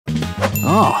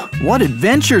Oh, what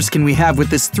adventures can we have with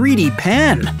this 3D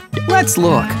pen? Let's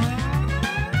look.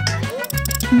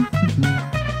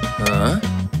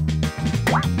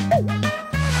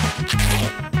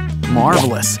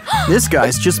 Marvelous. This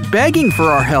guy's just begging for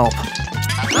our help.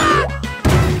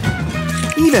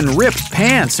 Even ripped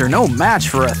pants are no match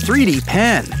for a 3D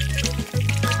pen.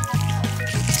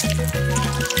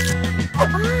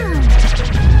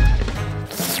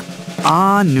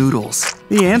 Ah, noodles.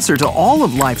 The answer to all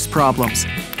of life's problems.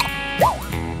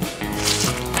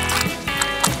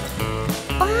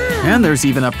 And there's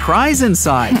even a prize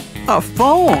inside. A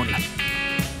phone.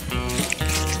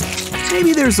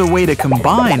 Maybe there's a way to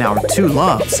combine our two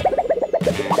loves.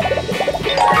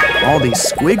 All these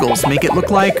squiggles make it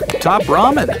look like top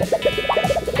ramen.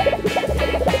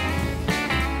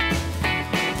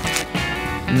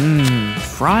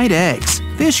 Fried eggs,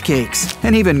 fish cakes,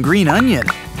 and even green onion.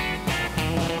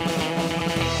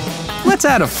 Let's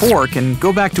add a fork and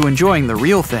go back to enjoying the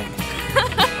real thing.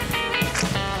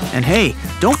 And hey,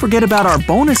 don't forget about our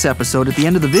bonus episode at the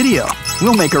end of the video.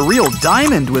 We'll make a real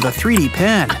diamond with a 3D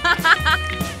pen.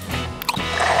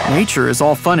 Nature is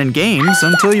all fun and games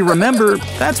until you remember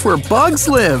that's where bugs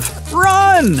live.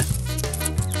 Run!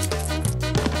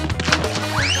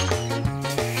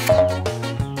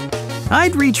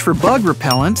 I'd reach for bug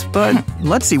repellent, but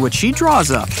let's see what she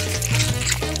draws up.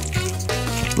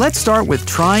 Let's start with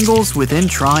triangles within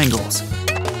triangles.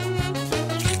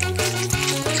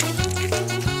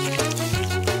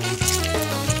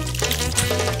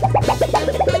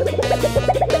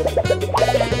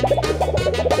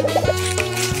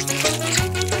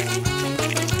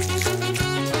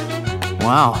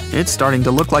 Wow, it's starting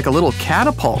to look like a little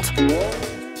catapult.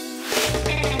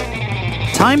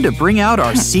 Time to bring out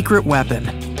our secret weapon.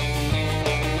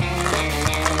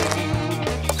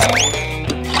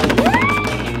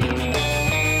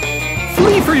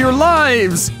 Flee for your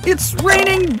lives! It's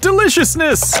raining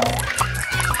deliciousness!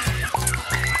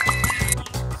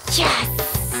 Yes!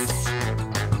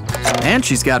 And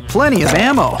she's got plenty of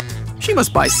ammo. She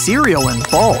must buy cereal in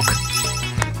bulk.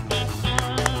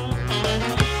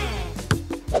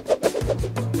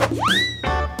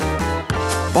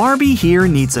 Barbie here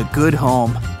needs a good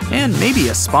home, and maybe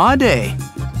a spa day.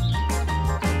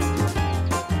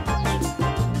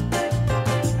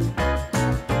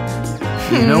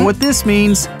 You know what this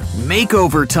means?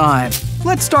 Makeover time.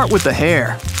 Let's start with the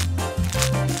hair.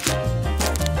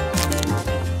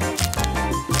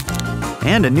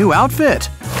 And a new outfit.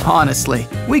 Honestly,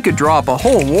 we could draw up a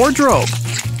whole wardrobe.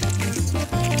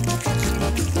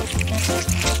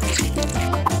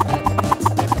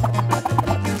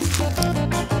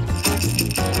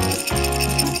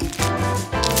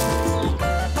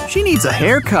 She needs a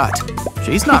haircut.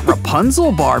 She's not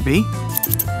Rapunzel, Barbie.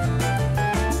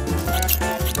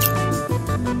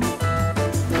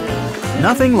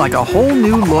 Nothing like a whole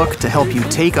new look to help you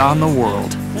take on the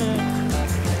world.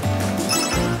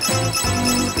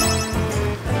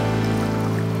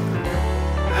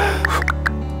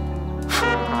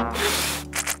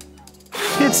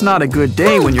 It's not a good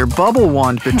day when your bubble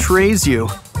wand betrays you.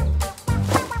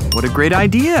 What a great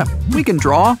idea! We can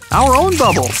draw our own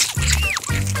bubbles.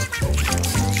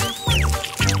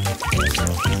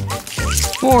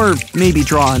 Or maybe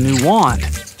draw a new wand.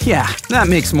 Yeah, that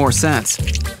makes more sense.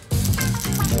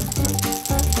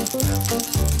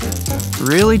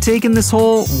 Really taking this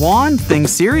whole wand thing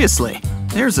seriously.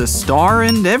 There's a star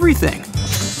and everything.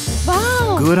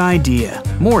 Wow! Good idea.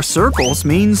 More circles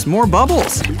means more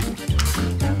bubbles.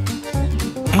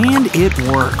 And it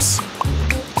works.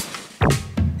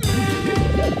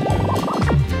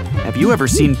 Have you ever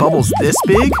seen bubbles this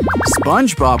big?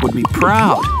 SpongeBob would be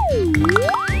proud.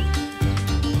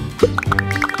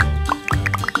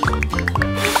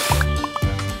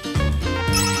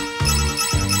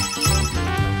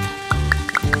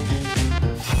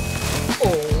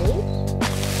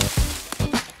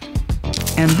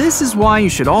 And this is why you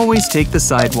should always take the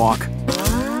sidewalk.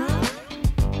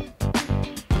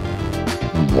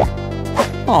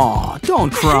 Aw,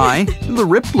 don't cry. The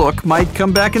ripped look might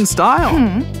come back in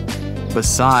style.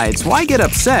 Besides, why get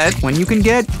upset when you can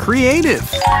get creative?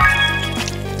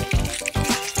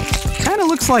 Kinda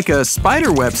looks like a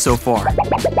spider web so far.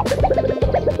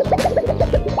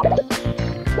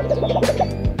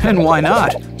 And why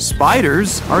not?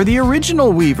 Spiders are the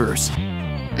original weavers.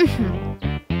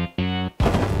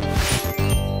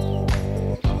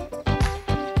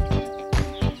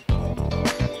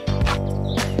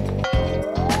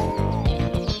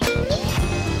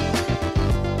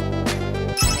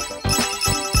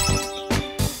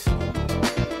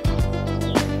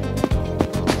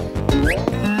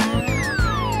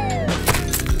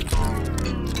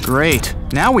 Great,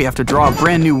 now we have to draw a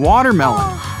brand new watermelon.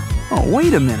 Oh,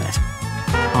 wait a minute.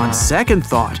 On second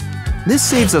thought, this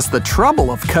saves us the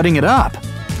trouble of cutting it up.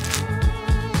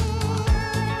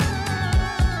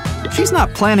 She's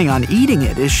not planning on eating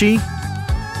it, is she?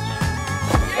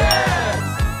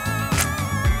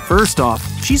 First off,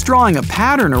 she's drawing a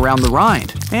pattern around the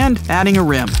rind and adding a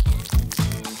rim.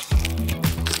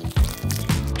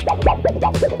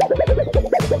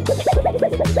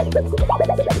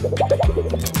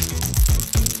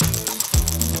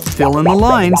 Fill in the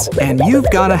lines, and you've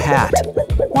got a hat.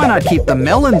 Why not keep the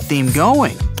melon theme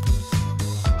going?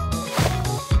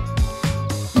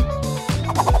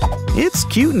 It's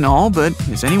cute and all, but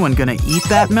is anyone gonna eat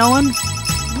that melon?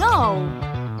 No.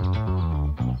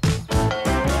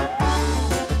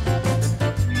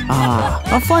 Ah,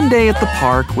 a fun day at the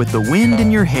park with the wind in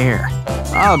your hair.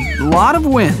 A lot of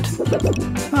wind.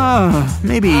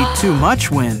 Maybe too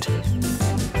much wind.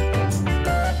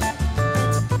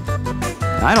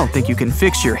 I don't think you can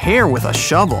fix your hair with a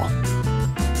shovel.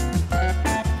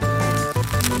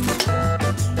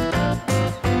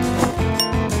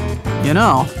 You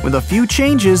know, with a few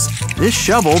changes, this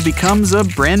shovel becomes a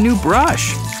brand new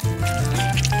brush.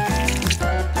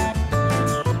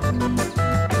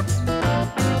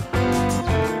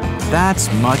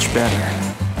 That's much better.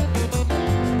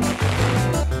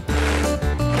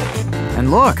 And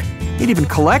look, it even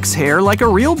collects hair like a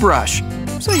real brush,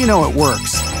 so you know it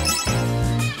works.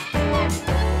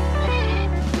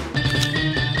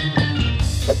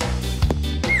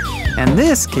 And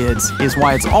this, kids, is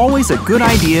why it's always a good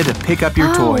idea to pick up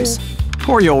your toys,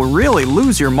 or you'll really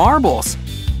lose your marbles.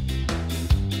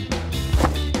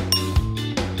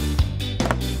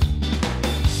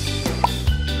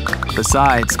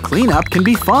 Besides, cleanup can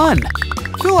be fun.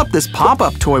 Fill up this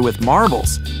pop-up toy with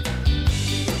marbles.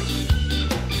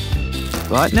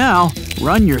 But now,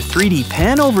 run your 3D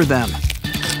pen over them.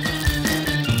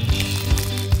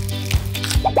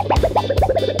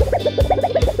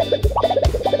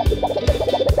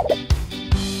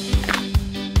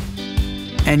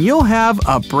 And you'll have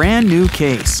a brand new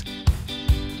case.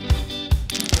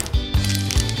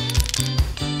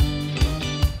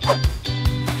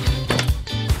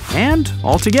 And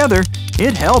altogether,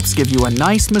 it helps give you a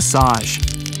nice massage.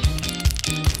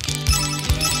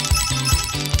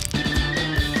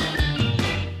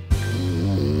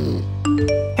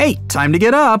 Hey, time to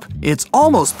get up. It's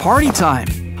almost party time.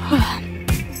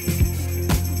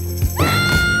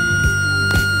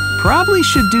 Probably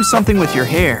should do something with your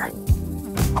hair.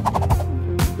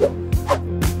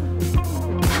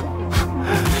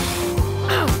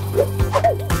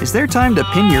 Is there time to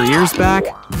pin your ears back?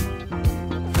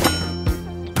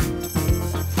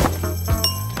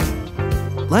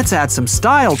 Let's add some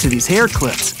style to these hair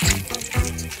clips.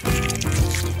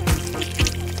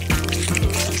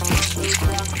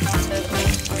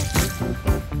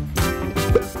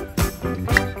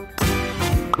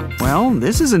 Well,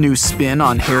 this is a new spin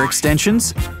on hair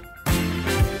extensions.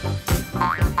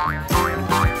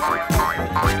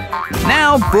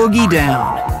 Now boogie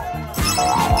down.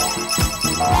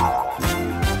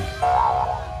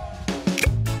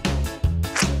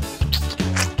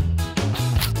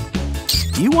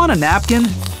 Do you want a napkin?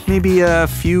 Maybe a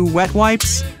few wet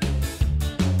wipes?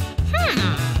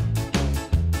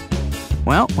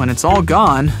 Well, when it's all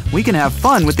gone, we can have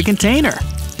fun with the container.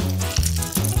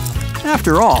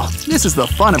 After all, this is the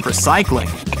fun of recycling.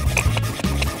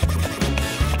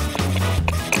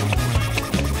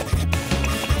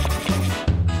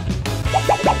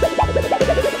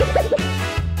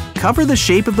 Cover the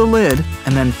shape of the lid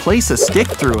and then place a stick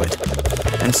through it.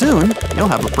 And soon, you'll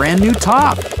have a brand new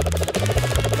top.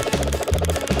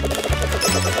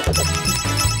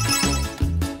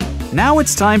 Now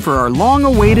it's time for our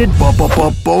long-awaited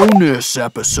bonus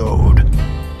episode.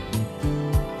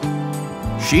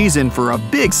 She's in for a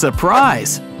big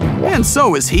surprise, and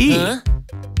so is he.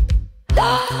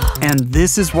 And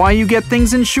this is why you get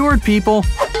things insured, people.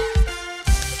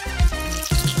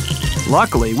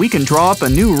 Luckily, we can draw up a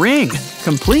new ring,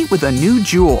 complete with a new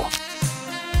jewel.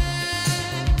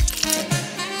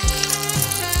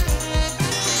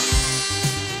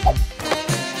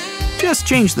 Just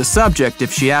change the subject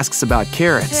if she asks about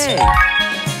carrots. Hey.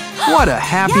 What a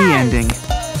happy ending.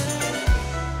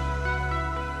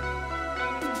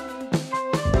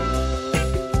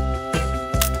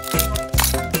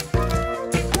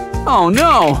 Oh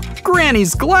no!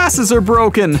 Granny's glasses are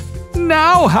broken!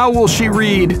 Now how will she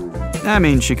read? I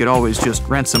mean, she could always just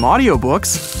rent some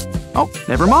audiobooks. Oh,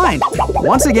 never mind.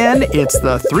 Once again, it's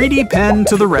the 3D pen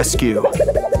to the rescue.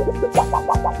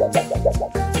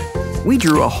 We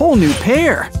drew a whole new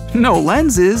pair. No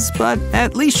lenses, but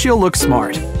at least she'll look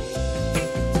smart.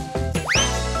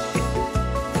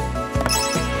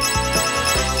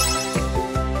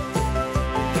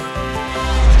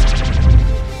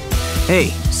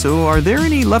 Hey, so are there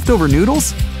any leftover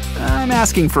noodles? I'm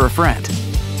asking for a friend.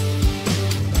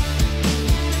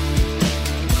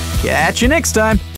 Catch you next time!